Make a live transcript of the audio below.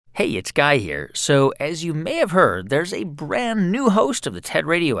Hey, it's Guy here. So, as you may have heard, there's a brand new host of the TED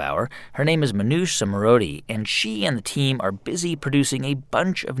Radio Hour. Her name is Manoush Zomorodi, and she and the team are busy producing a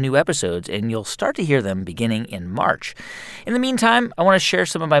bunch of new episodes, and you'll start to hear them beginning in March. In the meantime, I want to share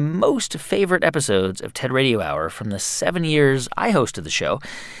some of my most favorite episodes of TED Radio Hour from the 7 years I hosted the show.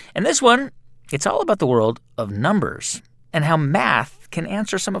 And this one, it's all about the world of numbers and how math can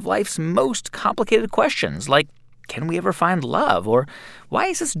answer some of life's most complicated questions, like, can we ever find love? Or why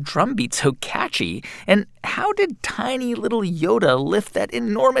is this drum beat so catchy? And how did tiny little Yoda lift that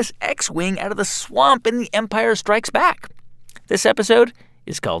enormous X-Wing out of the swamp in The Empire Strikes Back? This episode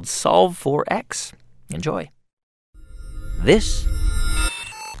is called Solve for X. Enjoy. This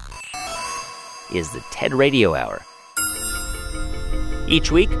is the TED Radio Hour. Each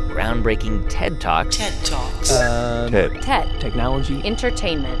week, groundbreaking TED Talks. TED Talks. TED. Technology.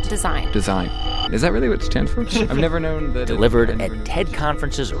 Entertainment. Design. Is that really what it stands for? I've never known that. Delivered at TED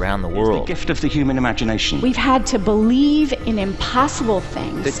conferences around the world. The gift of the human imagination. We've had to believe in impossible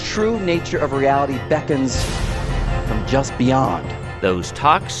things. The true nature of reality beckons from just beyond. Those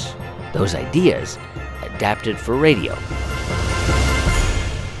talks, those ideas, adapted for radio.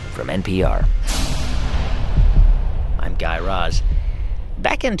 From NPR. I'm Guy Raz.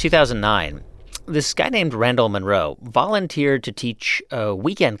 Back in 2009, this guy named Randall Munroe volunteered to teach a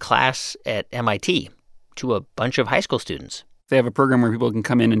weekend class at MIT to a bunch of high school students. They have a program where people can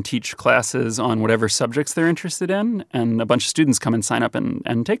come in and teach classes on whatever subjects they're interested in, and a bunch of students come and sign up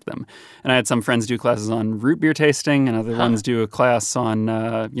and take them. And I had some friends do classes on root beer tasting, and other ones do a class on,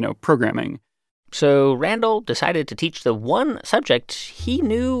 programming. So Randall decided to teach the one subject he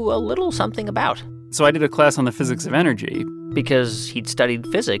knew a little something about. So I did a class on the physics of energy. Because he'd studied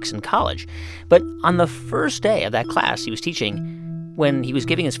physics in college. But on the first day of that class he was teaching, when he was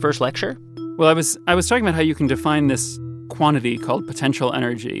giving his first lecture... Well, I was talking about how you can define this quantity called potential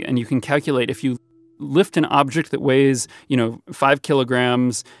energy, and you can calculate if you lift an object that weighs, 5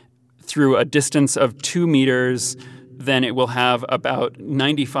 kilograms through a distance of 2 meters, then it will have about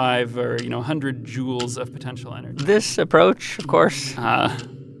 95 or 100 joules of potential energy. This approach, of course...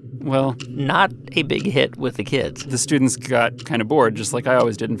 Well, not a big hit with the kids. The students got kind of bored, just like I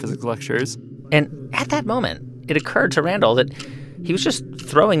always did in physics lectures. And at that moment, it occurred to Randall that he was just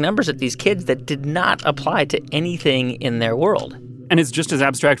throwing numbers at these kids that did not apply to anything in their world. And it's just as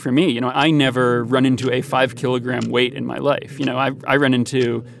abstract for me. I never run into a 5-kilogram weight in my life. I run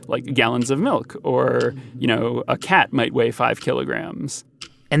into, gallons of milk, or, a cat might weigh 5 kilograms.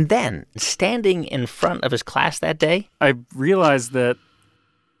 And then, standing in front of his class that day, I realized that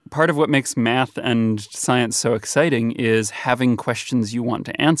part of what makes math and science so exciting is having questions you want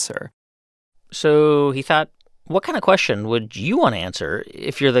to answer. So he thought, what kind of question would you want to answer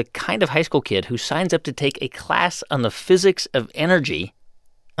if you're the kind of high school kid who signs up to take a class on the physics of energy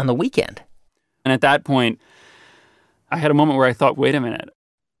on the weekend? And at that point, I had a moment where I thought, wait a minute.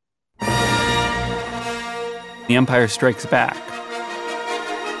 The Empire Strikes Back.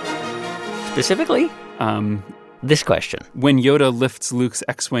 Specifically? This question. When Yoda lifts Luke's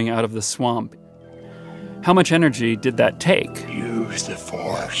X-Wing out of the swamp, how much energy did that take? Use the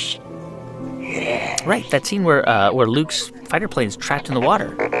Force. Yeah. Right, that scene where Luke's fighter plane's trapped in the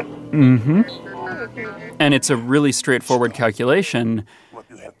water. Mm-hmm. And it's a really straightforward calculation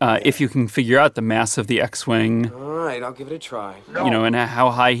if you can figure out the mass of the X-Wing. All right, I'll give it a try. And how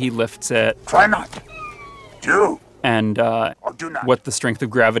high he lifts it. Try not. Do. And what the strength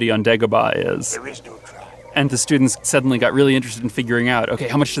of gravity on Dagobah is. There is no try. And the students suddenly got really interested in figuring out, okay,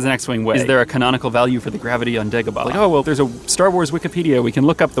 how much does an X-Wing weigh? Is there a canonical value for the gravity on Dagobah? There's a Star Wars Wikipedia. We can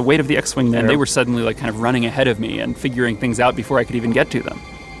look up the weight of the X-Wing then. And they were suddenly kind of running ahead of me and figuring things out before I could even get to them.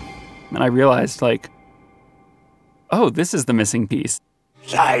 And I realized, this is the missing piece.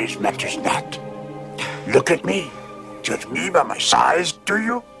 Size matters not. Look at me. Judge me by my size, do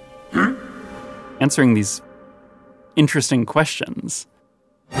you? Answering these interesting questions.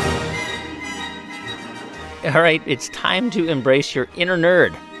 All right, it's time to embrace your inner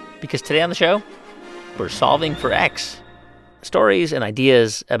nerd, because today on the show, we're solving for X. Stories and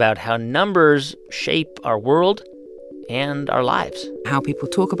ideas about how numbers shape our world and our lives. How people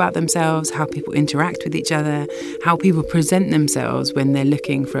talk about themselves, how people interact with each other, how people present themselves when they're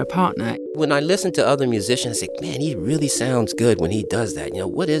looking for a partner. When I listen to other musicians, I say, man, he really sounds good when he does that.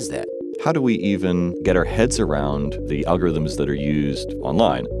 What is that? How do we even get our heads around the algorithms that are used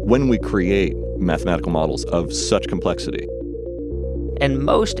online when we create mathematical models of such complexity? And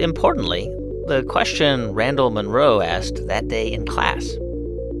most importantly, the question Randall Munroe asked that day in class.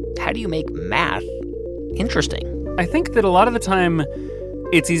 How do you make math interesting? I think that a lot of the time,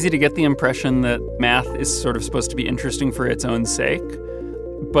 it's easy to get the impression that math is sort of supposed to be interesting for its own sake.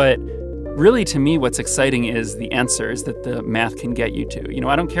 But really, to me, what's exciting is the answers that the math can get you to.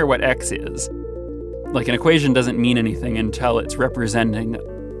 I don't care what x is. Like, an equation doesn't mean anything until it's representing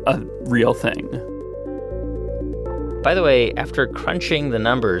a real thing. By the way, after crunching the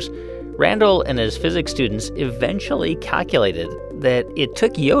numbers, Randall and his physics students eventually calculated that it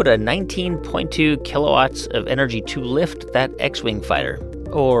took Yoda 19.2 kilowatts of energy to lift that X-Wing fighter,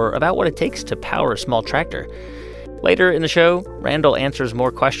 or about what it takes to power a small tractor. Later in the show, Randall answers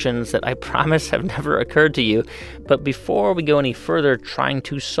more questions that I promise have never occurred to you. But before we go any further trying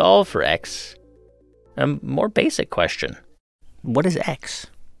to solve for X, a more basic question. What is X?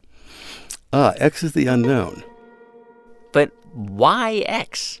 X is the unknown. But why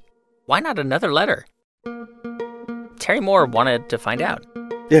X? Why not another letter? Terry Moore wanted to find out.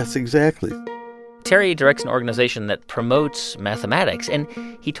 Yes, exactly. Terry directs an organization that promotes mathematics, and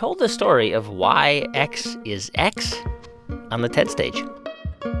he told the story of why X is X on the TED stage.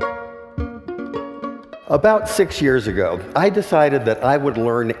 About 6 years ago, I decided that I would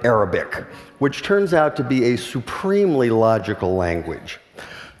learn Arabic, which turns out to be a supremely logical language.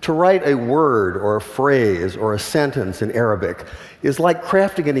 To write a word or a phrase or a sentence in Arabic is like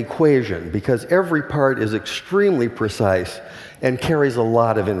crafting an equation because every part is extremely precise and carries a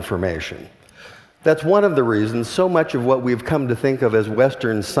lot of information. That's one of the reasons so much of what we've come to think of as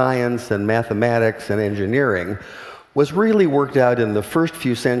Western science and mathematics and engineering was really worked out in the first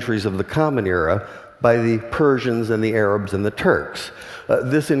few centuries of the Common Era by the Persians and the Arabs and the Turks.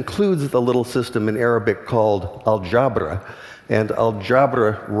 This includes the little system in Arabic called algebra, and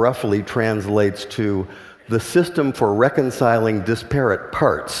algebra roughly translates to the system for reconciling disparate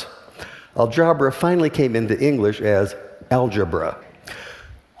parts. Algebra finally came into English as algebra.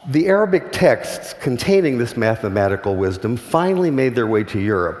 The Arabic texts containing this mathematical wisdom finally made their way to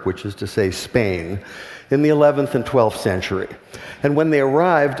Europe, which is to say Spain, in the 11th and 12th century. And when they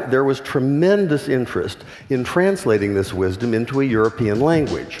arrived, there was tremendous interest in translating this wisdom into a European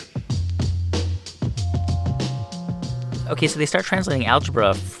language. Okay, so they start translating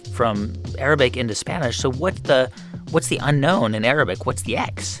algebra from Arabic into Spanish. So what's the unknown in Arabic? What's the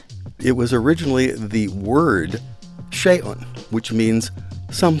X? It was originally the word shay'un, which means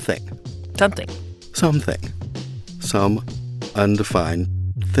something. Something. Something. Some undefined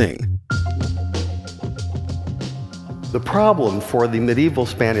thing. The problem for the medieval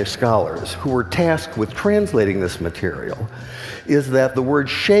Spanish scholars who were tasked with translating this material is that the word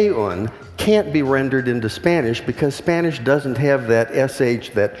shay'un can't be rendered into Spanish because Spanish doesn't have that sh,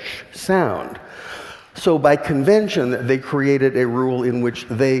 that sh sound. So by convention, they created a rule in which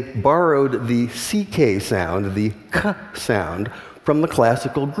they borrowed the ck sound, the k sound, from the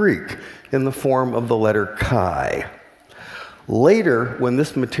classical Greek in the form of the letter chi. Later, when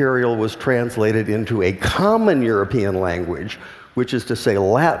this material was translated into a common European language, which is to say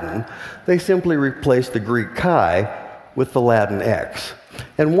Latin, they simply replaced the Greek chi with the Latin X.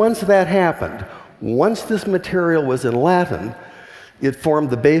 And once that happened, once this material was in Latin, it formed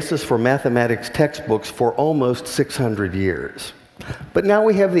the basis for mathematics textbooks for almost 600 years. But now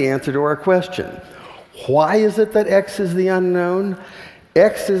we have the answer to our question. Why is it that X is the unknown?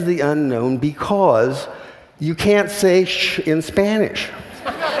 X is the unknown because you can't say sh in Spanish.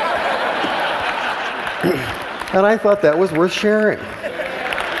 And I thought that was worth sharing.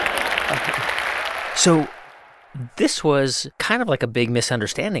 So this was kind of like a big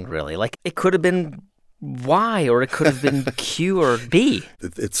misunderstanding, really. Like, it could have been Y, or it could have been Q or B.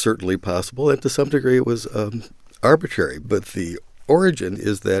 It's certainly possible, and to some degree it was arbitrary, but the origin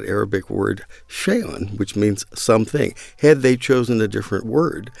is that Arabic word shay'un, which means something. Had they chosen a different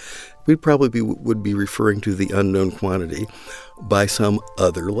word, we probably would be referring to the unknown quantity by some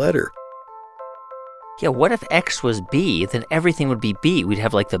other letter. Yeah, what if X was B? Then everything would be B. We'd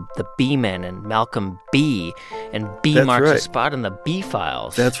have like the B-men and Malcolm B, and B That's marks right. a spot in the B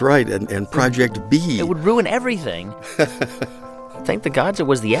files. That's right, and Project B. It would ruin everything. Thank the gods it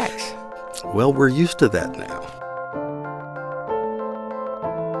was the X. Well, we're used to that now.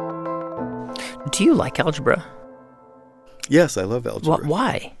 Do you like algebra? Yes, I love algebra.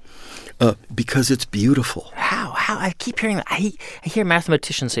 Why? Because it's beautiful. How? I keep hearing that. I hear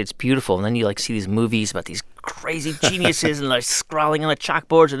mathematicians say it's beautiful, and then you see these movies about these crazy geniuses and they're scrawling on the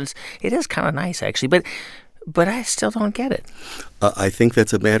chalkboards, and it is kind of nice, actually. But I still don't get it. I think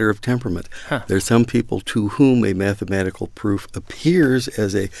that's a matter of temperament. Huh. There's some people to whom a mathematical proof appears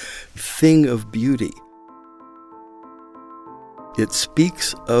as a thing of beauty. It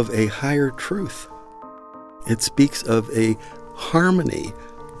speaks of a higher truth. It speaks of a harmony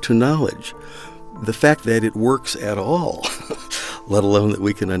to knowledge. The fact that it works at all, let alone that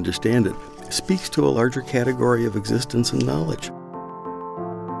we can understand it, speaks to a larger category of existence and knowledge.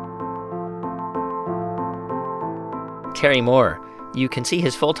 Terry Moore. You can see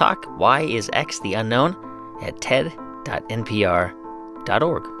his full talk, Why is X the Unknown, at ted.npr.org.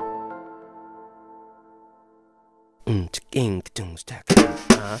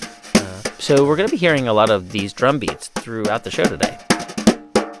 So we're going to be hearing a lot of these drum beats throughout the show today.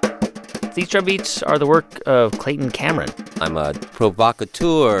 These drum beats are the work of Clayton Cameron. I'm a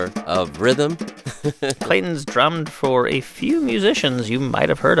provocateur of rhythm. Clayton's drummed for a few musicians you might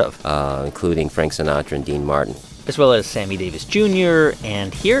have heard of. Including Frank Sinatra and Dean Martin. As well as Sammy Davis Jr.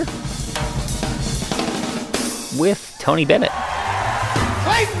 and here with Tony Bennett.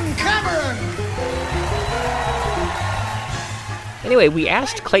 Clayton Cameron! Anyway, we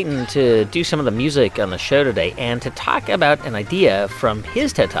asked Clayton to do some of the music on the show today and to talk about an idea from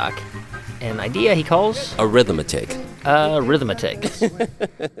his TED Talk. An idea he calls... Arithmetic. Arithmetic.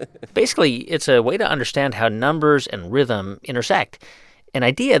 Basically, it's a way to understand how numbers and rhythm intersect. An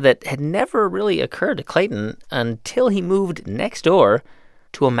idea that had never really occurred to Clayton until he moved next door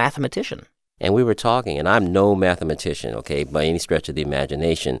to a mathematician. And we were talking, and I'm no mathematician, okay, by any stretch of the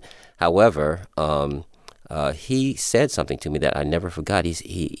imagination. However, he said something to me that I never forgot.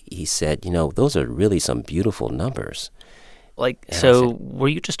 He said, those are really some beautiful numbers. Like, and so were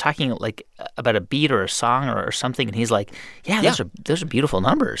you just talking like about a beat or a song or something? And he's like, yeah. Those are beautiful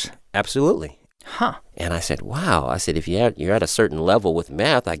numbers. Absolutely. Huh. And I said, wow. I said, if you're at a certain level with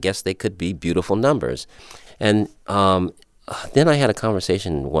math, I guess they could be beautiful numbers. And then I had a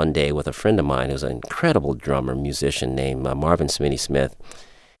conversation one day with a friend of mine who's an incredible drummer, musician named Marvin Smitty Smith.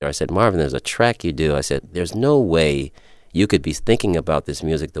 I said, Marvin, there's a track you do. I said, there's no way you could be thinking about this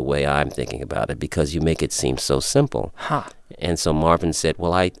music the way I'm thinking about it because you make it seem so simple. Huh. And so Marvin said,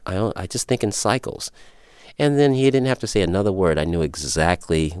 well, I just think in cycles. And then he didn't have to say another word. I knew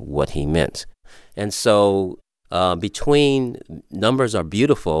exactly what he meant. And so between numbers are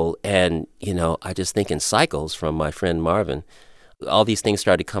beautiful and, I just think in cycles from my friend Marvin, all these things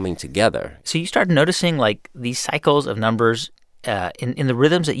started coming together. So you started noticing like these cycles of numbers in the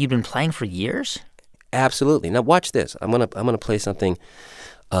rhythms that you've been playing for years? Absolutely. Now watch this. I'm gonna play something,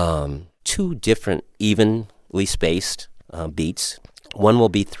 two different evenly spaced beats. One will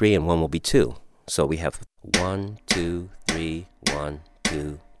be 3 and one will be 2. So we have 1, 2, 3, 1,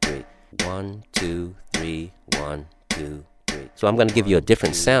 2, 3. 1, 2, 3, 1, 2, 3. So I'm going to give you a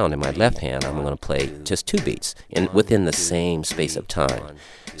different sound in my left hand. I'm going to play just 2 beats within the same space of time.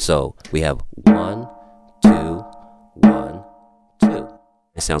 So we have 1, 2, 1, 2.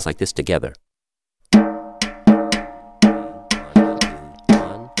 It sounds like this together.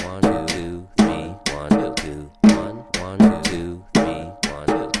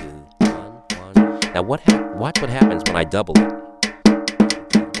 Now watch what happens when I double it.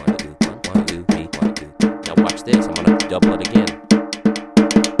 1, 2, 1, 2, 3, 1, 2. Now watch this. I'm going to double it again.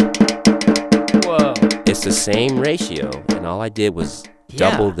 Whoa. It's the same ratio, and all I did was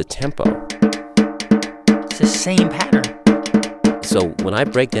double the tempo. It's the same pattern. So when I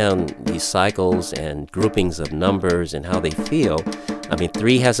break down these cycles and groupings of numbers and how they feel,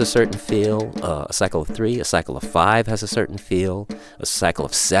 3 has a certain feel, a cycle of 3, a cycle of 5 has a certain feel, a cycle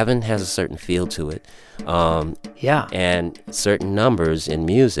of 7 has a certain feel to it. And certain numbers in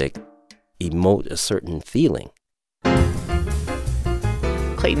music emote a certain feeling.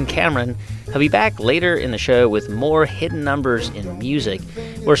 Clayton Cameron. He'll be back later in the show with more hidden numbers in music.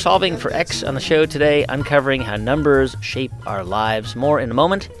 We're solving for X on the show today, uncovering how numbers shape our lives. More in a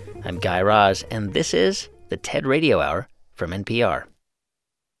moment. I'm Guy Raz, and this is the TED Radio Hour from NPR.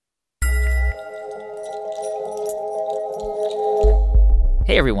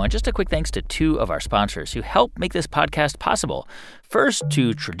 Hey everyone, just a quick thanks to 2 of our sponsors who help make this podcast possible. First,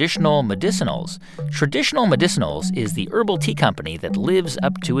 to Traditional Medicinals. Traditional Medicinals is the herbal tea company that lives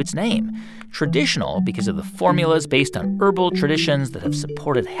up to its name. Traditional because of the formulas based on herbal traditions that have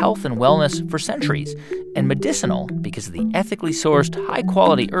supported health and wellness for centuries. And medicinal because of the ethically sourced,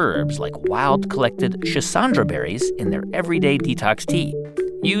 high-quality herbs like wild-collected Schisandra berries in their everyday detox tea.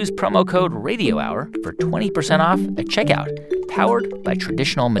 Use promo code RadioHour for 20% off at checkout, powered by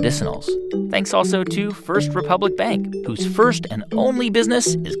Traditional Medicinals. Thanks also to First Republic Bank, whose first and only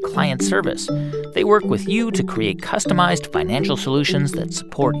business is client service. They work with you to create customized financial solutions that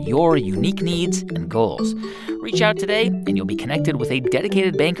support your unique needs and goals. Reach out today and you'll be connected with a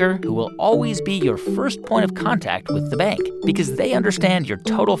dedicated banker who will always be your first point of contact with the bank. Because they understand your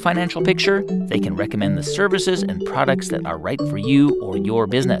total financial picture, they can recommend the services and products that are right for you or your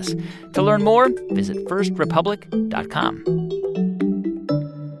business. To learn more, visit firstrepublic.com.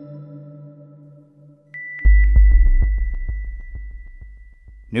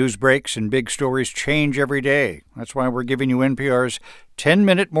 News breaks and big stories change every day. That's why we're giving you NPR's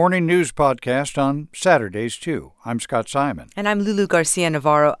 10-minute morning news podcast on Saturdays, too. I'm Scott Simon. And I'm Lulu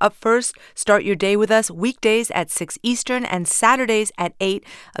Garcia-Navarro. Up first, start your day with us weekdays at 6 Eastern and Saturdays at 8,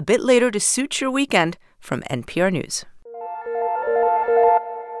 a bit later to suit your weekend from NPR News.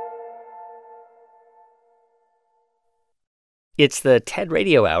 It's the TED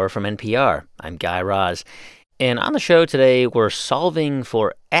Radio Hour from NPR. I'm Guy Raz. And on the show today, we're solving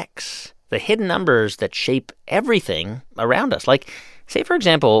for X, the hidden numbers that shape everything around us. Like, say, for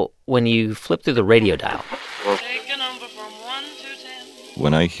example, when you flip through the radio dial.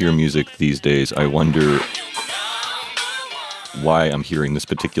 When I hear music these days, I wonder why I'm hearing this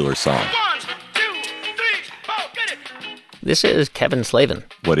particular song. This is Kevin Slavin.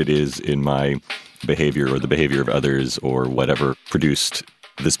 What it is in my behavior or the behavior of others or whatever produced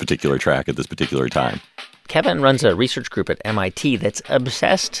this particular track at this particular time. Kevin runs a research group at MIT that's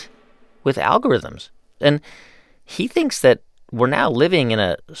obsessed with algorithms. And he thinks that we're now living in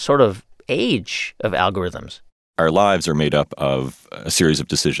a sort of age of algorithms. Our lives are made up of a series of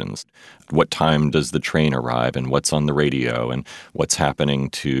decisions. What time does the train arrive, and what's on the radio, and what's happening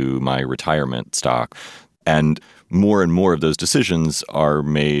to my retirement stock? And more of those decisions are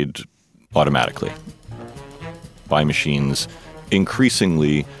made automatically by machines,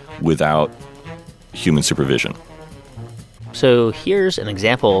 increasingly without human supervision. So here's an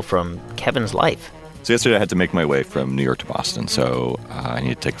example from Kevin's life. So yesterday I had to make my way from New York to Boston, so I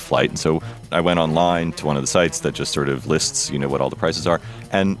needed to take a flight. And so I went online to one of the sites that just sort of lists, what all the prices are.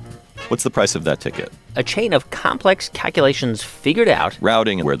 And what's the price of that ticket? A chain of complex calculations figured out.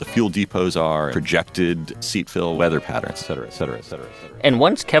 Routing and where the fuel depots are, projected seat fill, weather patterns, et cetera, et cetera, et cetera, et cetera. And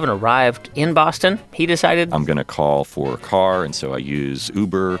once Kevin arrived in Boston, he decided, I'm going to call for a car, and so I use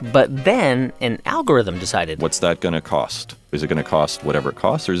Uber. But then an algorithm decided, what's that going to cost? Is it going to cost whatever it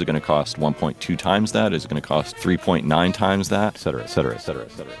costs, or is it going to cost 1.2 times that? Is it going to cost 3.9 times that, et cetera, et cetera, et cetera,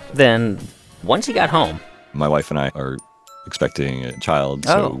 et cetera? Then once he got home, my wife and I are expecting a child,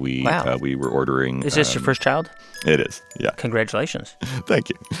 so we were ordering. Is this your first child? It is, yeah. Congratulations. Thank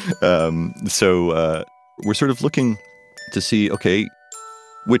you. So we're sort of looking to see, okay,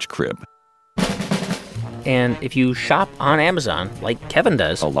 which crib? And if you shop on Amazon, like Kevin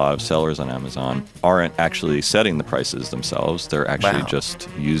does. A lot of sellers on Amazon aren't actually setting the prices themselves. They're actually just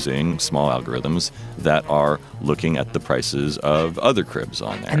using small algorithms that are looking at the prices of other cribs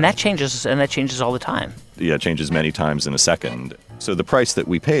on there. And that changes all the time. Yeah, it changes many times in a second. So the price that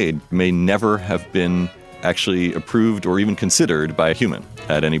we paid may never have been actually approved or even considered by a human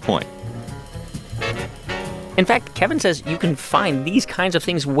at any point. In fact, Kevin says you can find these kinds of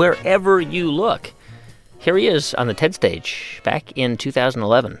things wherever you look. Here he is on the TED stage back in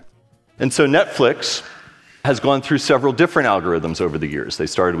 2011. And so Netflix has gone through several different algorithms over the years. They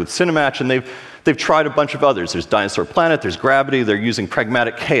started with Cinematch, and they've tried a bunch of others. There's Dinosaur Planet, there's Gravity, they're using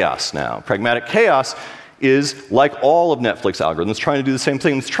Pragmatic Chaos now. Pragmatic Chaos is, like all of Netflix algorithms, trying to do the same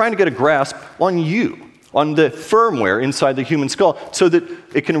thing. It's trying to get a grasp on you, on the firmware inside the human skull, so that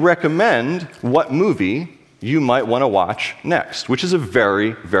it can recommend what movie you might want to watch next, which is a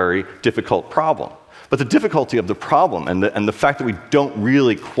very, very difficult problem. But the difficulty of the problem and the fact that we don't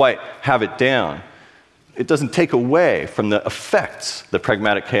really quite have it down, it doesn't take away from the effects that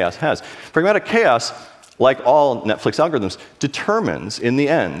Pragmatic Chaos has. Pragmatic Chaos, like all Netflix algorithms, determines, in the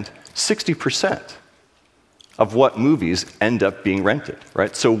end, 60% of what movies end up being rented,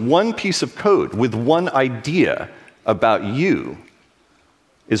 right? So one piece of code with one idea about you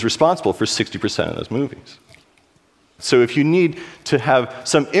is responsible for 60% of those movies. So if you need to have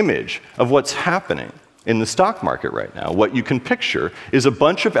some image of what's happening in the stock market right now, what you can picture is a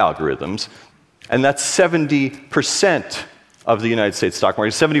bunch of algorithms, and that's 70% of the United States stock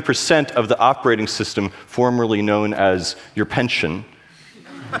market, 70% of the operating system formerly known as your pension,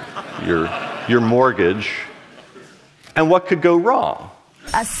 your mortgage. And what could go wrong?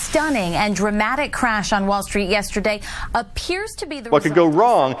 A stunning and dramatic crash on Wall Street yesterday appears to be the What could go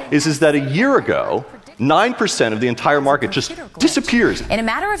wrong is that a year ago, 9% of the entire market just disappears. In a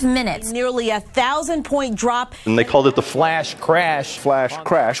matter of minutes. Nearly 1,000-point drop. And they called it the flash crash. Flash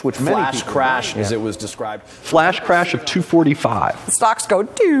crash, which many flash people crash, as it was described. Flash crash of 245. The stocks go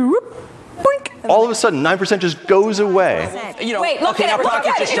boink. All of a sudden, 9% just goes away. Wait, look at it. Look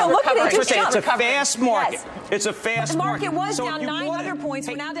at it. Look at it. It's a fast market. Yes. It's a fast market. The market was down 900 points.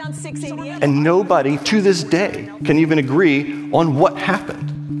 We're now down 688. And nobody, to this day, can even agree on what happened.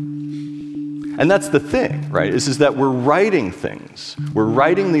 And that's the thing, right? Is that we're writing things. We're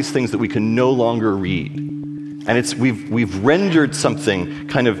writing these things that we can no longer read. And we've rendered something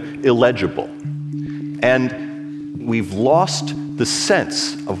kind of illegible. And we've lost the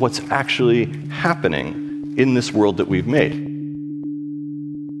sense of what's actually happening in this world that we've made.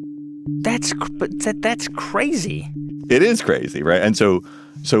 That's crazy. It is crazy, right? And so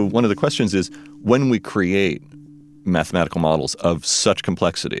one of the questions is, when we create mathematical models of such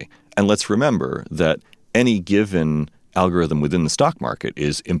complexity, and let's remember that any given algorithm within the stock market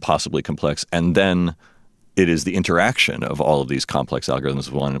is impossibly complex, and then it is the interaction of all of these complex algorithms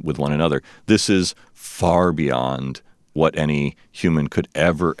with one another. This is far beyond what any human could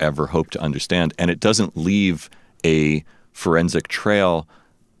ever hope to understand, and it doesn't leave a forensic trail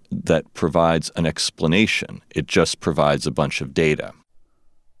that provides an explanation. It just provides a bunch of data.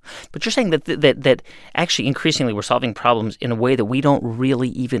 But you're saying that actually increasingly we're solving problems in a way that we don't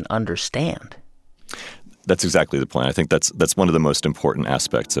really even understand. That's exactly the point. I think that's one of the most important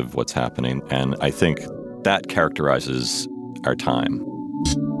aspects of what's happening, and I think that characterizes our time.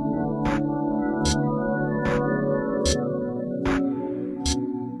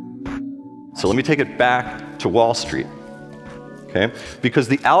 So let me take it back to Wall Street, okay? Because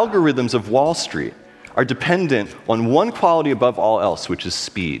the algorithms of Wall Street are dependent on one quality above all else, which is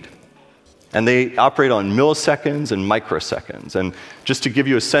speed. And they operate on milliseconds and microseconds. And just to give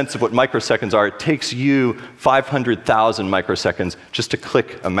you a sense of what microseconds are, it takes you 500,000 microseconds just to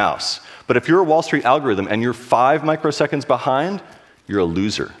click a mouse. But if you're a Wall Street algorithm and you're 5 microseconds behind, you're a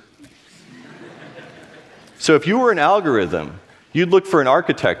loser. So if you were an algorithm, you'd look for an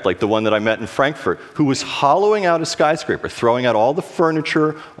architect like the one that I met in Frankfurt, who was hollowing out a skyscraper, throwing out all the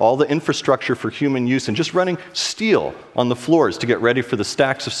furniture, all the infrastructure for human use, and just running steel on the floors to get ready for the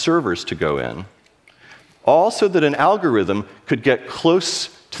stacks of servers to go in. All so that an algorithm could get close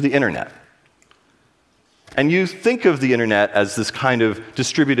to the internet. And you think of the internet as this kind of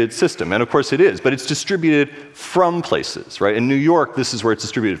distributed system, and of course it is, but it's distributed from places, right? In New York, this is where it's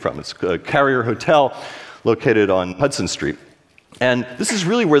distributed from. It's a Carrier Hotel located on Hudson Street. And this is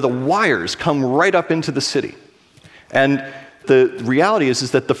really where the wires come right up into the city. And the reality is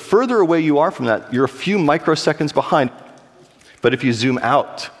that the further away you are from that, you're a few microseconds behind. But if you zoom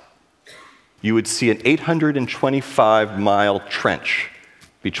out, you would see an 825-mile trench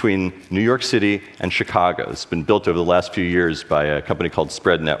between New York City and Chicago. It's been built over the last few years by a company called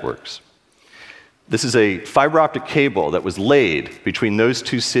Spread Networks. This is a fiber optic cable that was laid between those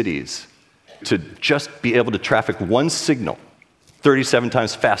two cities to just be able to traffic one signal 37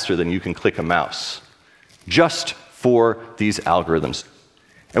 times faster than you can click a mouse, just for these algorithms.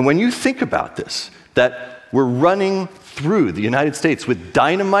 And when you think about this, that we're running through the United States with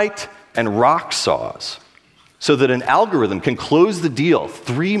dynamite and rock saws so that an algorithm can close the deal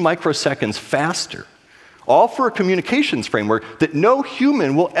 3 microseconds faster, all for a communications framework that no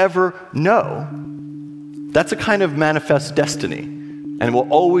human will ever know, that's a kind of manifest destiny, and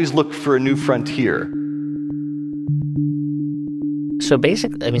we'll always look for a new frontier. So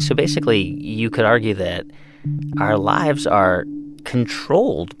basically, you could argue that our lives are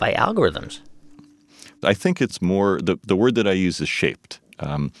controlled by algorithms. I think it's more, the word that I use is shaped.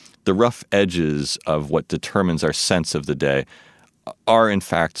 The rough edges of what determines our sense of the day are, in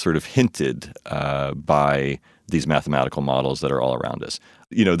fact, sort of hinted by these mathematical models that are all around us.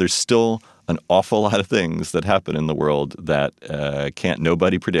 You know, there's still an awful lot of things that happen in the world that can't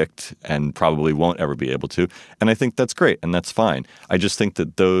nobody predict and probably won't ever be able to. And I think that's great and that's fine. I just think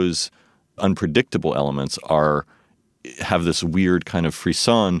that those unpredictable elements have this weird kind of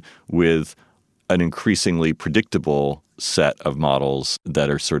frisson with an increasingly predictable set of models that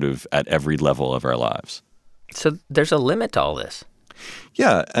are sort of at every level of our lives. So there's a limit to all this.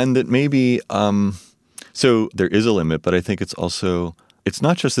 Yeah, and that maybe so there is a limit, but I think it's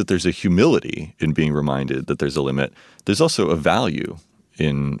not just that there's a humility in being reminded that there's a limit. There's also a value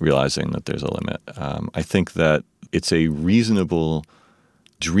in realizing that there's a limit. I think that it's a reasonable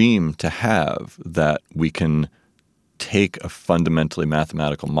dream to have that we can take a fundamentally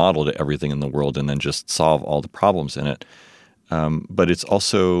mathematical model to everything in the world and then just solve all the problems in it. But it's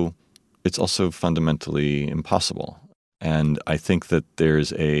also fundamentally impossible. And I think that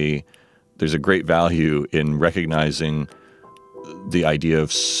there's a great value in recognizing the idea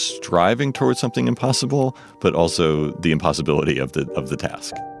of striving towards something impossible, but also the impossibility of the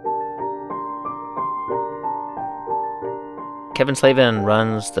task. Kevin Slavin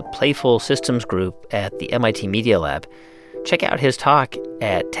runs the Playful Systems Group at the MIT Media Lab. Check out his talk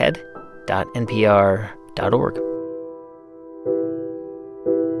at ted.npr.org.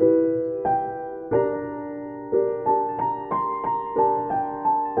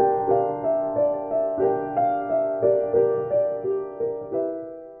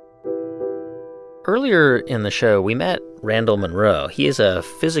 Earlier in the show, we met Randall Munroe. He is a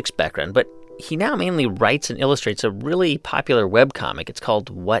physics background, but he now mainly writes and illustrates a really popular webcomic. It's called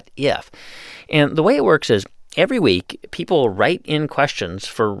What If? And the way it works is every week, people write in questions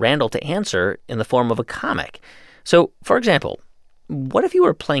for Randall to answer in the form of a comic. So, for example, what if you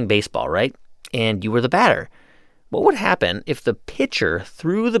were playing baseball, right? And you were the batter? What would happen if the pitcher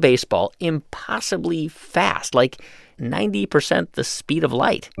threw the baseball impossibly fast, like 90% the speed of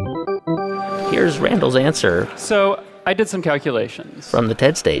light? Here's Randall's answer. So I did some calculations. From the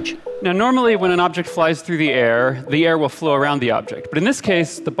TED stage. Now, normally when an object flies through the air will flow around the object. But in this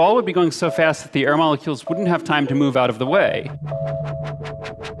case, the ball would be going so fast that the air molecules wouldn't have time to move out of the way.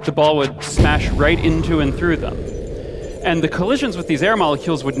 The ball would smash right into and through them. And the collisions with these air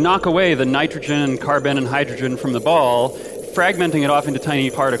molecules would knock away the nitrogen, carbon, and hydrogen from the ball, fragmenting it off into tiny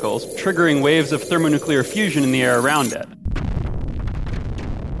particles, triggering waves of thermonuclear fusion in the air around it.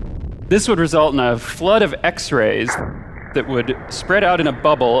 This would result in a flood of X-rays that would spread out in a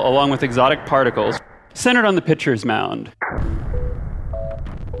bubble along with exotic particles centered on the pitcher's mound.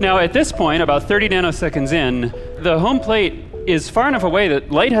 Now, at this point, about 30 nanoseconds in, the home plate is far enough away that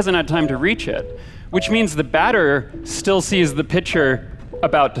light hasn't had time to reach it, which means the batter still sees the pitcher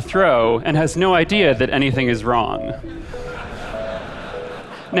about to throw and has no idea that anything is wrong.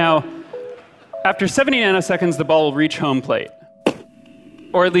 Now, after 70 nanoseconds, the ball will reach home plate,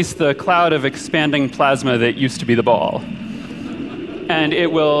 or at least the cloud of expanding plasma that used to be the ball. And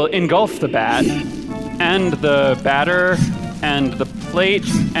it will engulf the bat, and the batter, and the plate,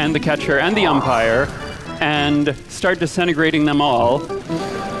 and the catcher, and the umpire, and start disintegrating them all,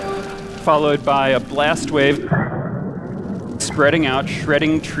 followed by a blast wave spreading out,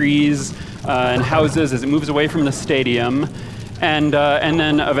 shredding trees and houses as it moves away from the stadium, and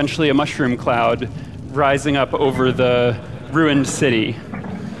then eventually a mushroom cloud rising up over the ruined city.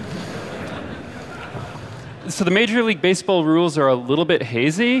 So the Major League Baseball rules are a little bit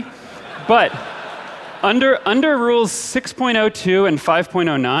hazy, but under rules 6.02 and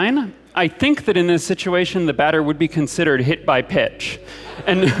 5.09, I think that in this situation the batter would be considered hit by pitch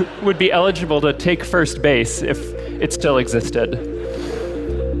and would be eligible to take first base if it still existed.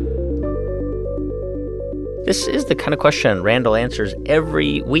 This is the kind of question Randall answers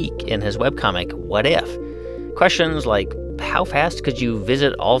every week in his webcomic, What If? Questions like, how fast could you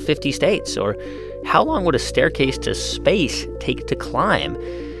visit all 50 states? Or how long would a staircase to space take to climb?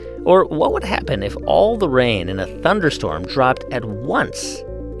 Or what would happen if all the rain in a thunderstorm dropped at once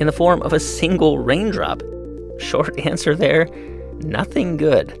in the form of a single raindrop? Short answer there, nothing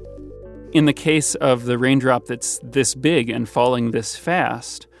good. In the case of the raindrop that's this big and falling this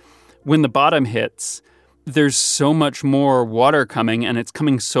fast, when the bottom hits, there's so much more water coming, and it's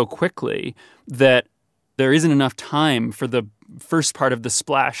coming so quickly that there isn't enough time for the first part of the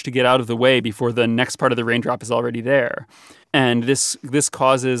splash to get out of the way before the next part of the raindrop is already there. And this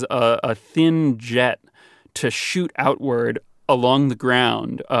causes a thin jet to shoot outward along the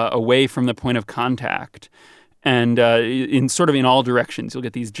ground, away from the point of contact. And in all directions, you'll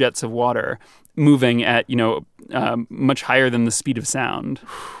get these jets of water moving at, much higher than the speed of sound.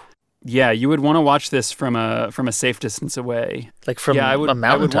 Yeah, you would want to watch this from a safe distance away. Like from a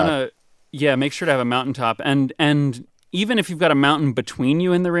mountaintop. Make sure to have a mountaintop. And even if you've got a mountain between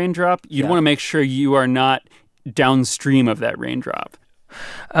you and the raindrop, you'd want to make sure you are not downstream of that raindrop.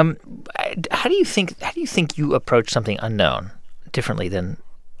 How do you think you approach something unknown differently than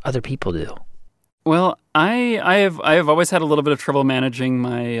other people do? Well, I have always had a little bit of trouble managing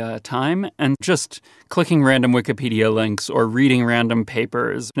my time and just clicking random Wikipedia links or reading random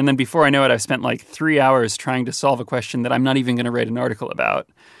papers. And then before I know it, I've spent like 3 hours trying to solve a question that I'm not even going to write an article about.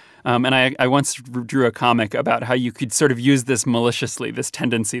 And I once drew a comic about how you could sort of use this maliciously, this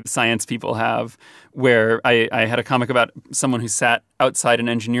tendency science people have, where I had a comic about someone who sat outside an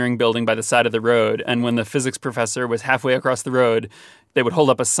engineering building by the side of the road, and when the physics professor was halfway across the road, they would hold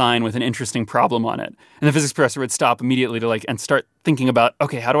up a sign with an interesting problem on it. And the physics professor would stop immediately to and start thinking about,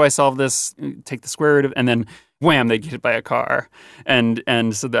 okay, how do I solve this? Take the square root of, and then wham, they'd get hit by a car. And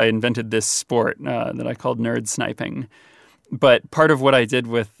so I invented this sport that I called nerd sniping. But part of what I did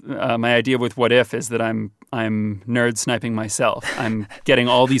with my idea with What If is that I'm nerd sniping myself. I'm getting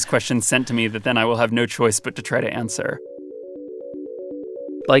all these questions sent to me that then I will have no choice but to try to answer.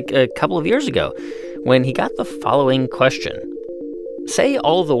 Like a couple of years ago, when he got the following question. Say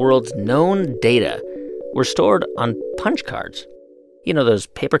all of the world's known data were stored on punch cards. You know, those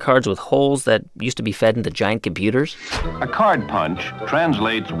paper cards with holes that used to be fed into giant computers? A card punch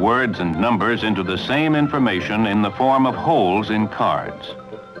translates words and numbers into the same information in the form of holes in cards.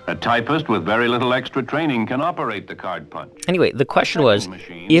 A typist with very little extra training can operate the card punch. Anyway, the question was,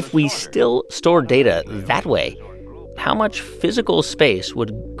 if we still store data that way, how much physical space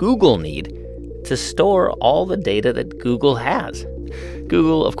would Google need to store all the data that Google has.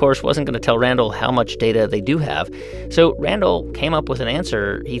 Google, of course, wasn't going to tell Randall how much data they do have, so Randall came up with an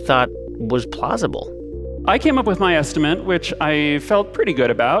answer he thought was plausible. I came up with my estimate, which I felt pretty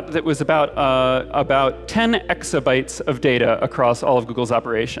good about, that was about 10 exabytes of data across all of Google's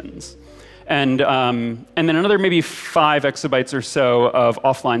operations. And then another maybe 5 exabytes or so of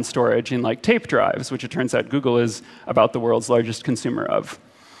offline storage in like tape drives, which it turns out Google is about the world's largest consumer of.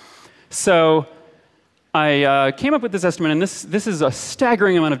 So I came up with this estimate, and this is a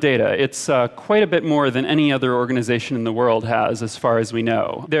staggering amount of data. It's quite a bit more than any other organization in the world has, as far as we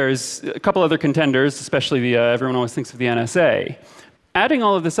know. There's a couple other contenders, especially everyone always thinks of the NSA. Adding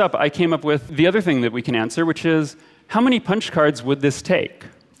all of this up, I came up with the other thing that we can answer, which is, how many punch cards would this take?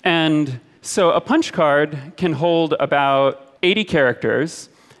 And so a punch card can hold about 80 characters,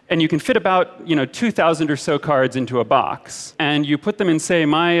 and you can fit about 2,000 or so cards into a box. And you put them in, say,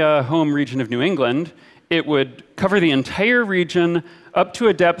 my home region of New England. It would cover the entire region up to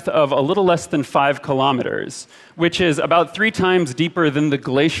a depth of a little less than 5 kilometers, which is about 3 times deeper than the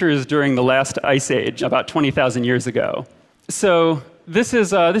glaciers during the last ice age, about 20,000 years ago. So this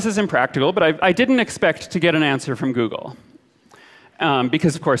is impractical, but I didn't expect to get an answer from Google.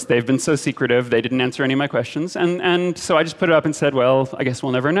 Because, of course, they've been so secretive, they didn't answer any of my questions. And so I just put it up and said, well, I guess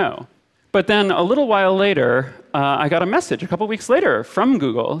we'll never know. But then a little while later, I got a message a couple weeks later from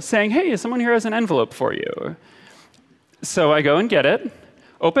Google saying, hey, someone here has an envelope for you. So I go and get it,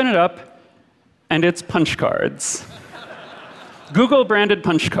 open it up, and it's punch cards. Google-branded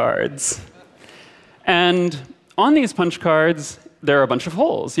punch cards. And on these punch cards, there are a bunch of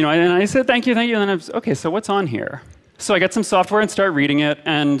holes. And I said, thank you, and then I was, OK, so what's on here? So I get some software and start reading it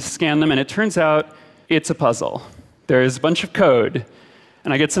and scan them, and it turns out it's a puzzle. There's a bunch of code.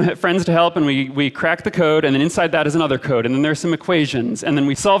 And I get some friends to help, and we crack the code, and then inside that is another code, and then there's some equations, and then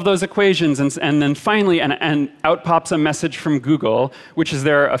we solve those equations, and then finally, and out pops a message from Google, which is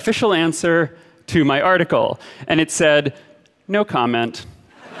their official answer to my article. And it said, no comment.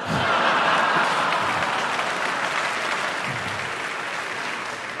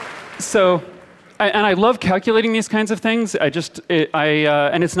 So, and I love calculating these kinds of things. And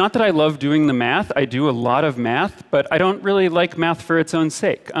it's not that I love doing the math. I do a lot of math, but I don't really like math for its own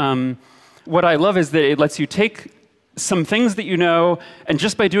sake. What I love is that it lets you take some things that you know, and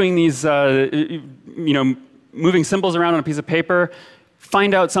just by doing these, moving symbols around on a piece of paper,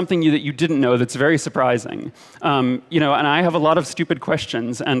 find out something that you didn't know that's very surprising. And I have a lot of stupid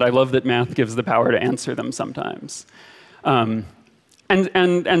questions, and I love that math gives the power to answer them sometimes. And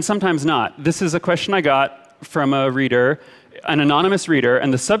sometimes not. This is a question I got from a reader, an anonymous reader,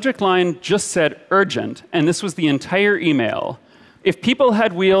 and the subject line just said urgent, and this was the entire email. If people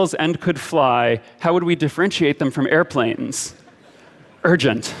had wheels and could fly, how would we differentiate them from airplanes?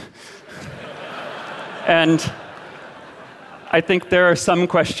 Urgent. And I think there are some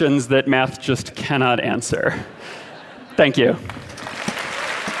questions that math just cannot answer. Thank you.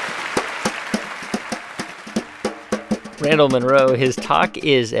 Randall Munroe, his talk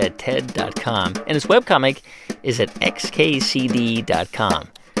is at TED.com, and his webcomic is at xkcd.com.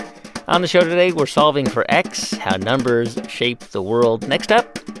 On the show today, we're solving for X, how numbers shape the world. Next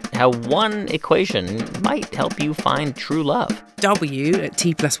up, how one equation might help you find true love. W at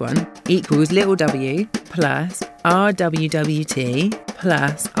t+1 equals little w plus rwwt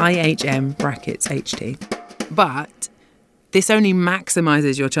plus ihm brackets ht. But this only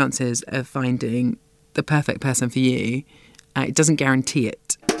maximizes your chances of finding the perfect person for you. It doesn't guarantee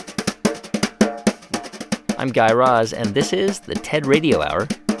it. I'm Guy Raz, and this is the TED Radio Hour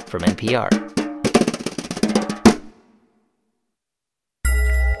from NPR.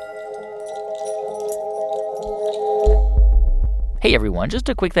 Hey everyone, just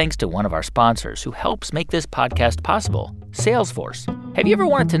a quick thanks to one of our sponsors who helps make this podcast possible, Salesforce. Have you ever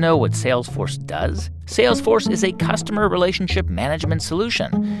wanted to know what Salesforce does? Salesforce is a customer relationship management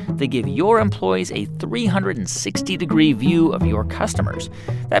solution. They give your employees a 360-degree view of your customers.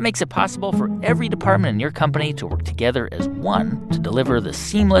 That makes it possible for every department in your company to work together as one to deliver the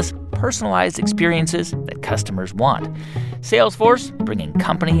seamless, personalized experiences that customers want. Salesforce, bringing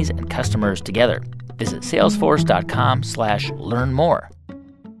companies and customers together. Visit salesforce.com/learn more.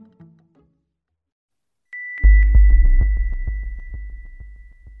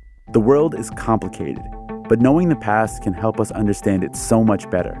 The world is complicated, but knowing the past can help us understand it so much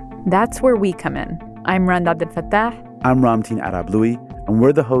better. That's where we come in. I'm Randa Abdel-Fattah. I'm Ramtin Arablouei, and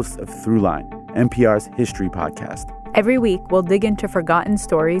we're the hosts of Throughline, NPR's history podcast. Every week, we'll dig into forgotten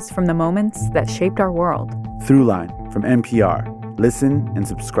stories from the moments that shaped our world. Throughline from NPR. Listen and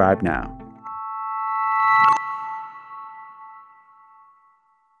subscribe now.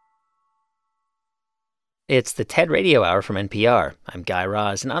 It's the TED Radio Hour from NPR. I'm Guy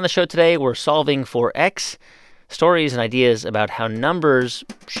Raz, and on the show today, we're solving for X, stories and ideas about how numbers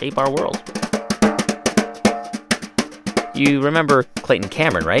shape our world. You remember Clayton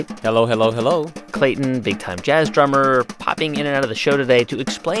Cameron, right? Hello, hello, hello. Clayton, big-time jazz drummer, popping in and out of the show today to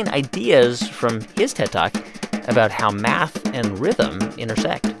explain ideas from his TED Talk about how math and rhythm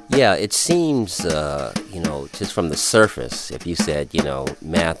intersect. Yeah, it seems, just from the surface, if you said,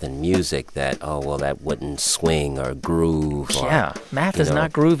 math and music, that wouldn't swing or groove. Yeah, math is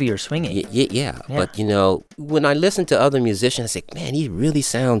not groovy or swingy. Yeah, but, when I listen to other musicians, I say, man, he really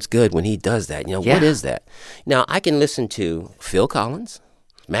sounds good when he does that. What is that? Now, I can listen to Phil Collins,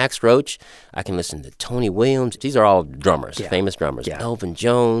 Max Roach. I can listen to Tony Williams. These are all drummers, famous drummers. Elvin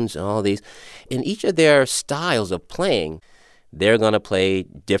Jones and all these. In each of their styles of playing, they're going to play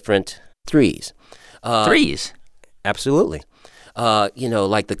different threes. Threes? Absolutely.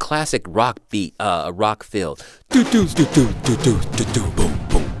 Like the classic rock beat, rock fill. Do-do-do-do-do-do-do-do, boom,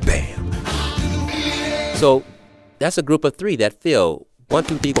 boom, bam. So that's a group of three that fill 1,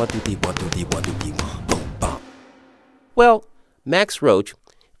 2, 3, 1, 2, 3, 1, 2, 3, 1, 2, 3, 1, boom, bam. Well, Max Roach,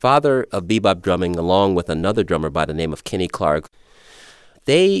 father of bebop drumming, along with another drummer by the name of Kenny Clark,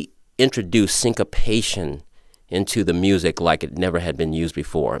 they introduced syncopation into the music like it never had been used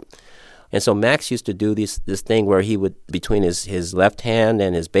before. And so Max used to do this thing where he would, between his left hand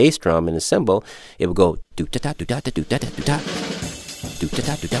and his bass drum and his cymbal, it would go do-da-da-do-da-da-do-da-da-do-da,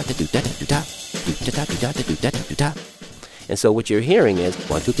 do-da-da-do-da-da-do-da-da-do-da, do-da-da-do-da-da-do-da-da-do-da. And so what you're hearing is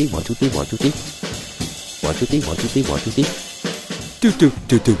 1, 2, 3, 1, 2, 3, 1, 2, 3, 1, 2, 3, 1, 2, 3, 1, 2, 3,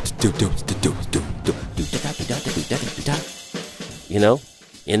 do-do-do-do-do-do-do-do-do-do-da-da-do-da-da-do-da-da-do-da.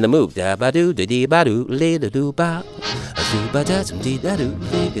 In the mood.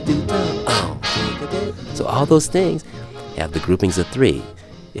 So all those things have the groupings of three.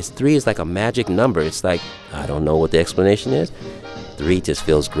 Three is like a magic number. It's like, I don't know what the explanation is. 3 just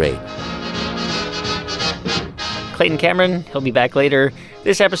feels great. Clayton Cameron, he'll be back later.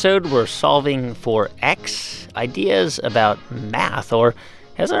 This episode, we're solving for X, ideas about math, or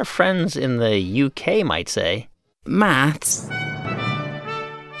as our friends in the UK might say, maths.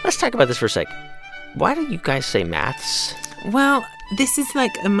 Let's talk about this for a sec. Why do you guys say maths? Well, this is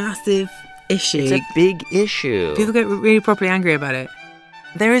like a massive issue. It's a big issue. People get really properly angry about it.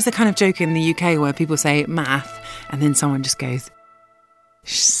 There is a kind of joke in the UK where people say math and then someone just goes,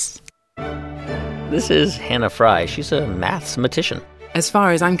 shh. This is Hannah Fry. She's a mathematician. As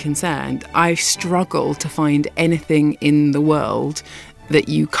far as I'm concerned, I struggle to find anything in the world that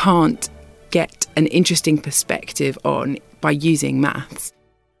you can't get an interesting perspective on by using maths.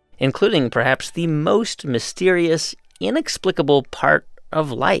 Including perhaps the most mysterious, inexplicable part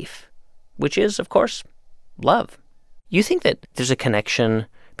of life, which is, of course, love. You think that there's a connection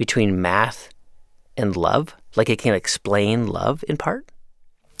between math and love? Like it can explain love in part?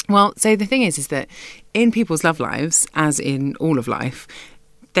 Well, so the thing is that in people's love lives, as in all of life,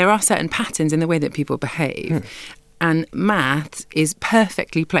 there are certain patterns in the way that people behave. And maths is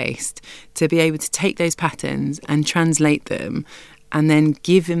perfectly placed to be able to take those patterns and translate them and then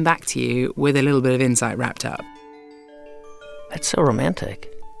give them back to you with a little bit of insight wrapped up. That's so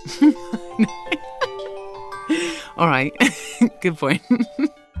romantic. All right. Good point.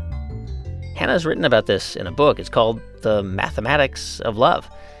 Hannah's written about this in a book. It's called The Mathematics of Love.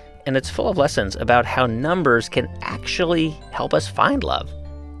 And it's full of lessons about how numbers can actually help us find love,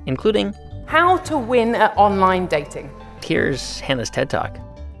 including how to win at online dating. Here's Hannah's TED Talk.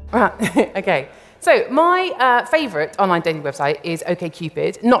 Okay. So my favourite online dating website is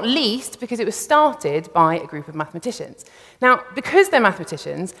OkCupid, not least because it was started by a group of mathematicians. Now, because they're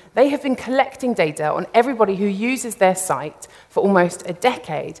mathematicians, they have been collecting data on everybody who uses their site for almost a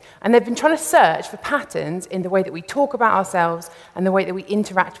decade, and they've been trying to search for patterns in the way that we talk about ourselves and the way that we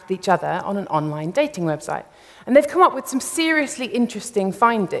interact with each other on an online dating website. And they've come up with some seriously interesting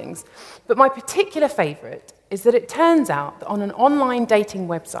findings. But my particular favourite is that it turns out that on an online dating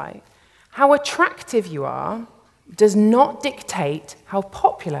website, how attractive you are does not dictate how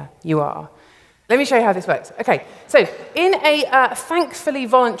popular you are. Let me show you how this works. Okay, so in a thankfully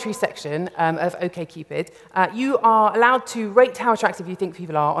voluntary section of OkCupid, you are allowed to rate how attractive you think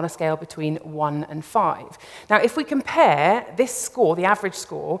people are on a scale between 1 and 5. Now, if we compare this score, the average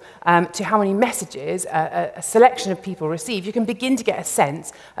score, to how many messages a selection of people receive, you can begin to get a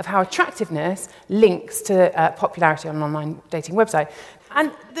sense of how attractiveness links to popularity on an online dating website. And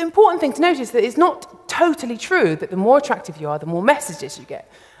the important thing to notice is that it's not totally true that the more attractive you are, the more messages you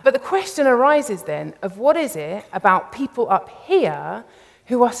get. But the question arises then of what is it about people up here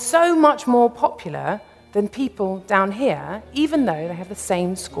who are so much more popular than people down here, even though they have the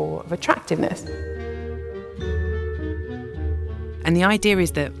same score of attractiveness? And the idea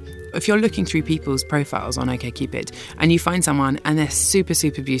is that if you're looking through people's profiles on OkCupid and you find someone and they're super,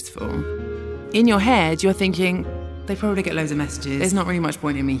 super beautiful, in your head you're thinking, they probably get loads of messages. There's not really much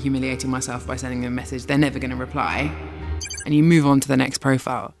point in me humiliating myself by sending them a message. They're never going to reply. And you move on to the next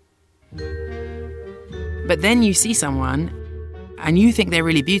profile. But then you see someone and you think they're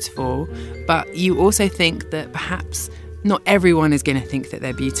really beautiful, but you also think that perhaps not everyone is going to think that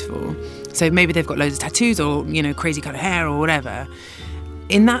they're beautiful. So maybe they've got loads of tattoos or, crazy colour hair or whatever.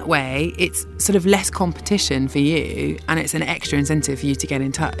 In that way, it's sort of less competition for you and it's an extra incentive for you to get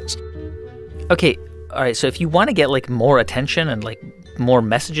in touch. Okay, all right, so if you want to get, more attention and, more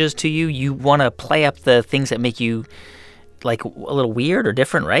messages to you, you want to play up the things that make you, a little weird or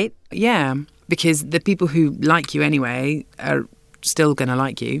different, right? Yeah, because the people who like you anyway are still going to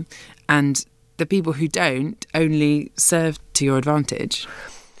like you, and the people who don't only serve to your advantage.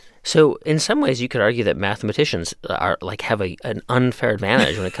 So in some ways, you could argue that mathematicians are have an unfair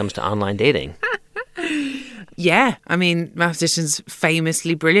advantage when it comes to online dating. Yeah, I mean, mathematicians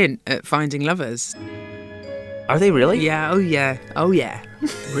famously brilliant at finding lovers. Are they really? Yeah, oh yeah.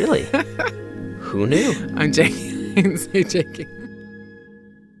 Really? Who knew? I'm joking. I'm so joking.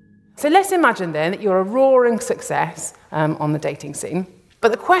 So let's imagine then that you're a roaring success on the dating scene. But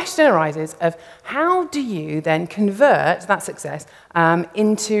the question arises of how do you then convert that success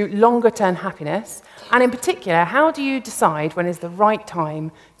into longer-term happiness? And in particular, how do you decide when is the right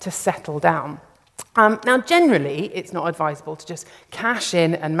time to settle down? Now, generally, it's not advisable to just cash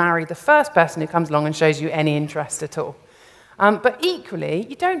in and marry the first person who comes along and shows you any interest at all. But equally,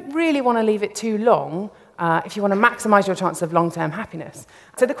 you don't really want to leave it too long if you want to maximise your chance of long-term happiness.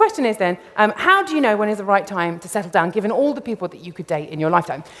 So the question is then, how do you know when is the right time to settle down, given all the people that you could date in your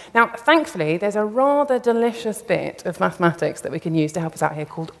lifetime? Now, thankfully, there's a rather delicious bit of mathematics that we can use to help us out here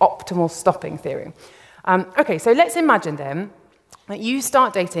called optimal stopping theory. Okay, so let's imagine then that you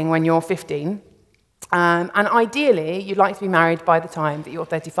start dating when you're 15, and ideally, you'd like to be married by the time that you're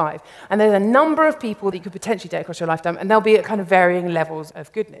 35. And there's a number of people that you could potentially date across your lifetime, and they'll be at kind of varying levels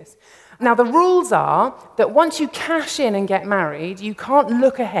of goodness. Now, the rules are that once you cash in and get married, you can't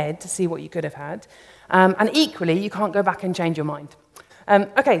look ahead to see what you could have had. And equally, you can't go back and change your mind.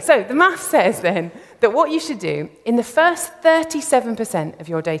 Okay, so the math says then that what you should do, in the first 37% of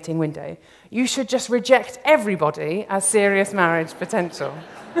your dating window, you should just reject everybody as serious marriage potential.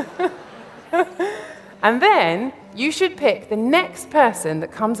 And then you should pick the next person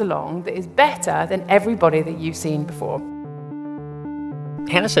that comes along that is better than everybody that you've seen before.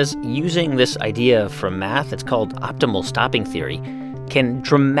 Hannah says using this idea from math, it's called optimal stopping theory, can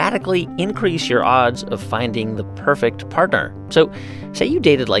dramatically increase your odds of finding the perfect partner. So say you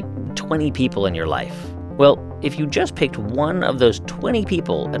dated 20 people in your life. Well, if you just picked one of those 20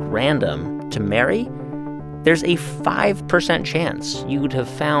 people at random to marry, there's a 5% chance you would have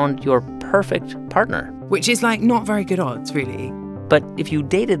found your perfect partner. Which is not very good odds, really. But if you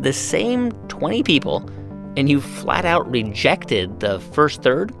dated the same 20 people and you flat out rejected the first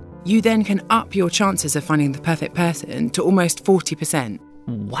third, you then can up your chances of finding the perfect person to almost 40%.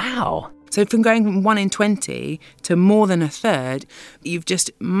 Wow. So from going from 1 in 20 to more than a third, you've just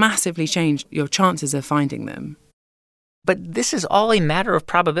massively changed your chances of finding them. But this is all a matter of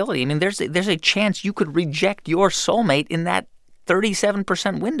probability. I mean, there's a chance you could reject your soulmate in that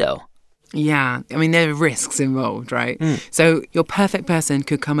 37% window. Yeah, I mean, there are risks involved, right? So your perfect person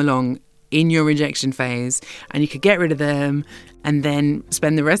could come along in your rejection phase and you could get rid of them and then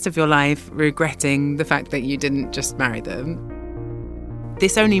spend the rest of your life regretting the fact that you didn't just marry them.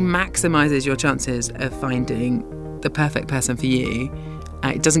 This only maximises your chances of finding the perfect person for you.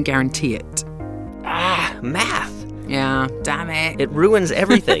 It doesn't guarantee it. Math. Yeah, damn it. It ruins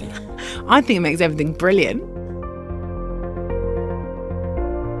everything. I think it makes everything brilliant.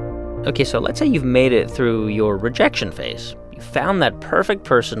 Okay, so let's say you've made it through your rejection phase. You found that perfect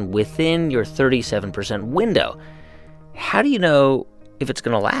person within your 37% window. How do you know if it's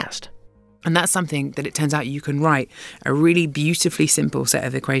going to last? And that's something that it turns out you can write a really beautifully simple set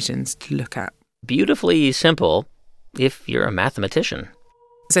of equations to look at. Beautifully simple if you're a mathematician.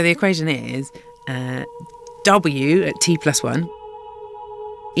 So the equation is W at t plus 1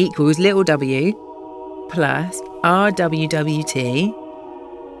 equals little w plus RWWT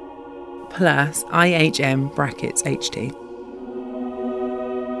plus IHM brackets HT.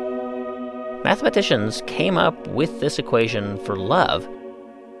 Mathematicians came up with this equation for love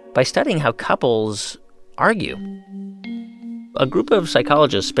by studying how couples argue. A group of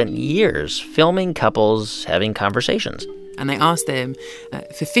psychologists spent years filming couples having conversations. And they asked them,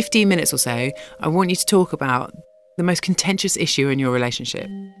 for 15 minutes or so, I want you to talk about the most contentious issue in your relationship.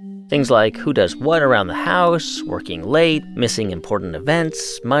 Things like who does what around the house, working late, missing important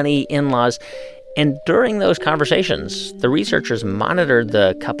events, money, in-laws. And during those conversations, the researchers monitored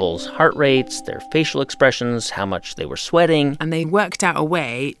the couple's heart rates, their facial expressions, how much they were sweating. And they worked out a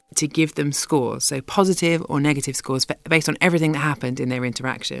way to give them scores, so positive or negative scores based on everything that happened in their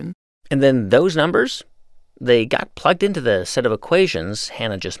interaction. And then those numbers, they got plugged into the set of equations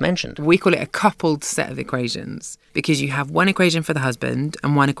Hannah just mentioned. We call it a coupled set of equations because you have one equation for the husband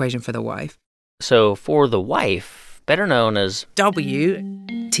and one equation for the wife. So for the wife, better known as W,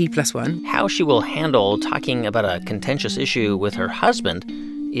 T plus 1, how she will handle talking about a contentious issue with her husband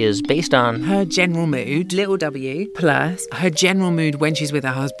is based on her general mood, little w, plus her general mood when she's with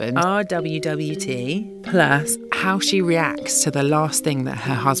her husband, RWWT, plus how she reacts to the last thing that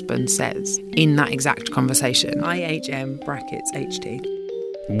her husband says in that exact conversation, IHM brackets HT.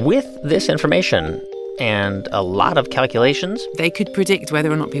 With this information and a lot of calculations, they could predict whether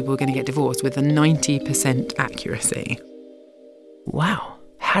or not people were going to get divorced with a 90% accuracy. Wow.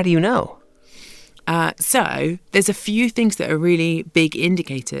 How do you know? So there's a few things that are really big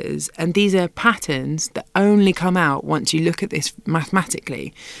indicators, and these are patterns that only come out once you look at this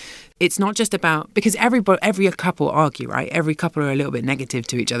mathematically. It's not just about, because every couple argue, right? Every couple are a little bit negative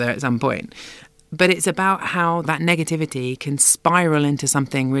to each other at some point. But it's about how that negativity can spiral into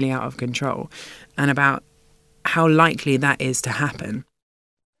something really out of control and about how likely that is to happen.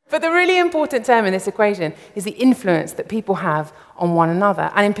 But the really important term in this equation is the influence that people have on one another,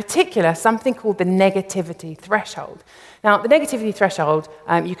 and in particular, something called the negativity threshold. Now, the negativity threshold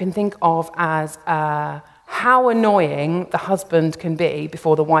you can think of as how annoying the husband can be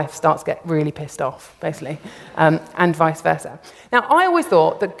before the wife starts to get really pissed off, basically, and vice versa. Now, I always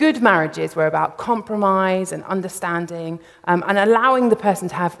thought that good marriages were about compromise and understanding and allowing the person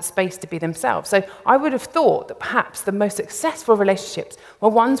to have space to be themselves. So I would have thought that perhaps the most successful relationships were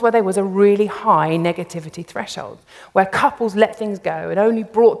ones where there was a really high negativity threshold, where couples let things go and only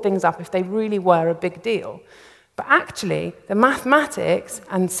brought things up if they really were a big deal. But actually, the mathematics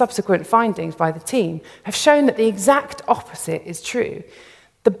and subsequent findings by the team have shown that the exact opposite is true.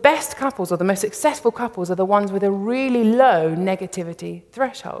 The best couples or the most successful couples are the ones with a really low negativity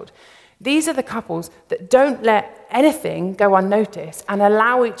threshold. These are the couples that don't let anything go unnoticed and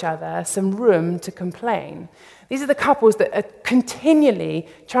allow each other some room to complain. These are the couples that are continually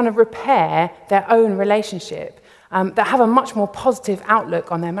trying to repair their own relationship, that have a much more positive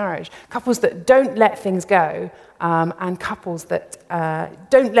outlook on their marriage. Couples that don't let things go, and couples that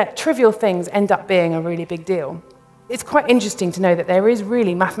don't let trivial things end up being a really big deal. It's quite interesting to know that there is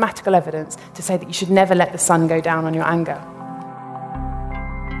really mathematical evidence to say that you should never let the sun go down on your anger.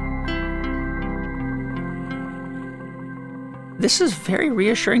 This is very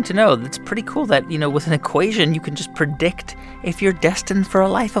reassuring to know. It's pretty cool that, with an equation, you can just predict if you're destined for a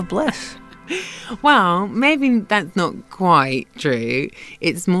life of bliss. Well, maybe that's not quite true.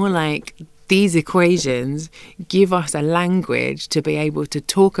 It's more like these equations give us a language to be able to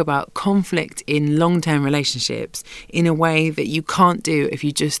talk about conflict in long-term relationships in a way that you can't do if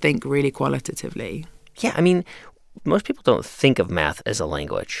you just think really qualitatively. Yeah, most people don't think of math as a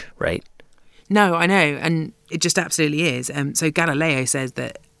language, right? No, I know, and it just absolutely is. So Galileo says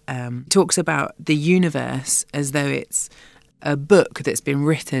that, talks about the universe as though it's a book that's been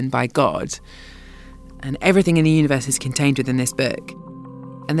written by God, and everything in the universe is contained within this book.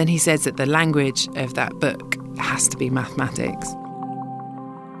 And then he says that the language of that book has to be mathematics.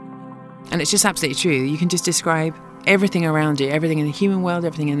 And it's just absolutely true. You can just describe everything around you, everything in the human world,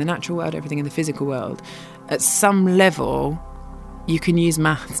 everything in the natural world, everything in the physical world. At some level, you can use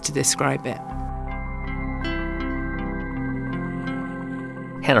maths to describe it.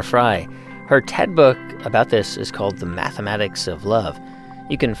 Hannah Fry, her TED book about this is called The Mathematics of Love.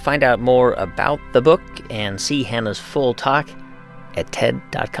 You can find out more about the book and see Hannah's full talk at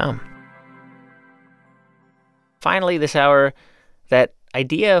TED.com. Finally this hour, that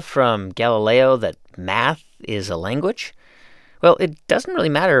idea from Galileo that math is a language, well, it doesn't really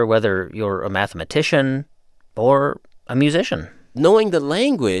matter whether you're a mathematician or a musician. Knowing the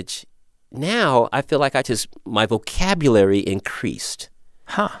language, now I feel like my vocabulary increased.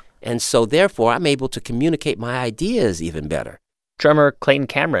 Huh. And so therefore I'm able to communicate my ideas even better. Drummer Clayton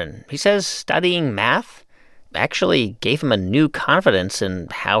Cameron, he says studying math actually gave him a new confidence in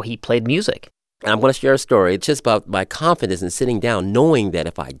how he played music. And I'm going to share a story. It's just about my confidence in sitting down, knowing that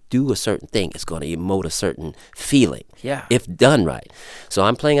if I do a certain thing, it's going to emote a certain feeling. Yeah. If done right. So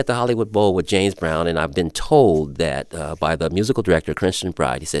I'm playing at the Hollywood Bowl with James Brown, and I've been told that by the musical director, Christian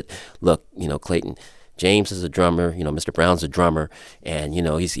Bride, he said, look, Clayton, James is a drummer, Mr. Brown's a drummer, and,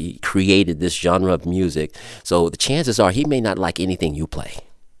 he created this genre of music. So the chances are he may not like anything you play.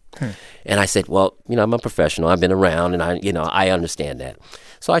 And I said, well, I'm a professional. I've been around, and I understand that.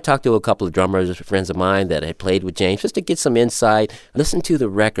 So I talked to a couple of drummers, friends of mine that had played with James, just to get some insight. Listen to the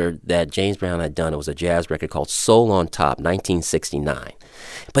record that James Brown had done. It was a jazz record called Soul on Top, 1969.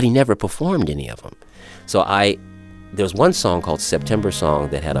 But he never performed any of them. So there was one song called September Song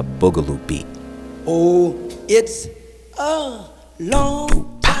that had a boogaloo beat. Oh, it's a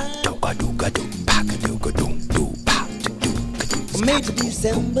long time. May to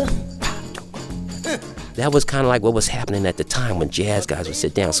December. That was kind of like what was happening at the time when jazz guys would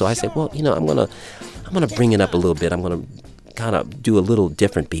sit down. So I said, well, I'm gonna bring it up a little bit. I'm gonna kind of do a little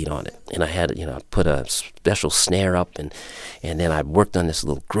different beat on it. And I had, I put a special snare up, and then I worked on this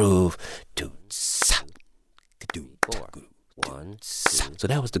little groove. 2, 4, 1, 2. So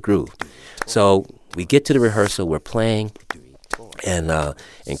that was the groove. So we get to the rehearsal, we're playing, and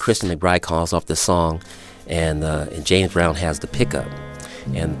Kristen McBride calls off the song, and James Brown has the pickup,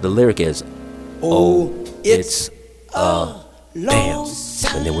 and the lyric is, oh, it's a bam,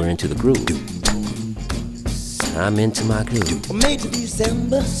 and then we're into the groove. I'm into my groove. May to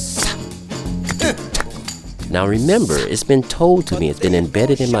December. Now remember, it's been told to me, it's been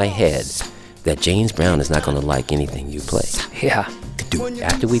embedded in my head that James Brown is not going to like anything you play. Yeah.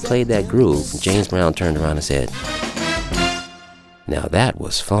 After we played that groove, James Brown turned around and said, now that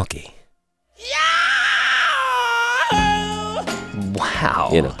was funky. Wow.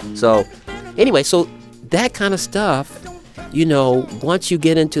 So anyway, so that kind of stuff, once you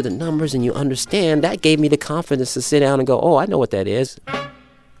get into the numbers and you understand, that gave me the confidence to sit down and go, oh, I know what that is.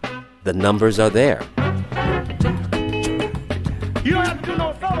 The numbers are there.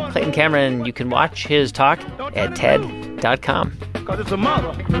 Clayton Cameron, you can watch his talk at TED.com. Because it's a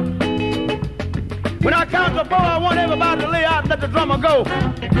mother. When I count to 4, I want everybody to lay out and let the drummer go.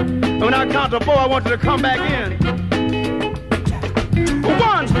 And when I count to 4, I want you to come back in.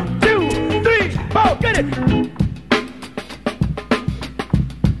 1, 2, 3, 4, get it!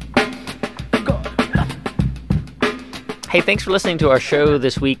 Hey, thanks for listening to our show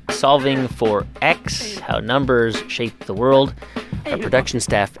this week, Solving for X, How Numbers Shape the World. Our production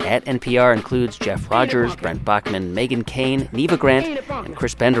staff at NPR includes Jeff Rogers, Brent Bachman, Megan Kane, Neva Grant, and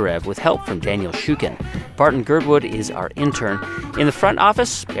Chris Benderev, with help from Daniel Shukin. Barton Girdwood is our intern. In the front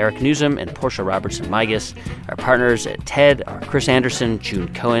office, Eric Newsom and Portia Robertson-Migas. Our partners at TED are Chris Anderson,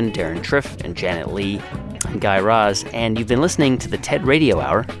 June Cohen, Darren Triff, and Janet Lee. I'm Guy Raz, and you've been listening to the TED Radio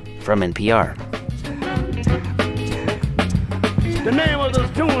Hour from NPR. The name of this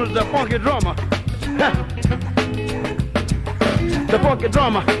tune is The Funky Drummer. The Funky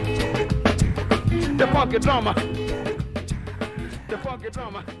Drummer. The Funky Drummer. The Funky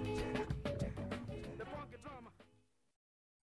Drummer.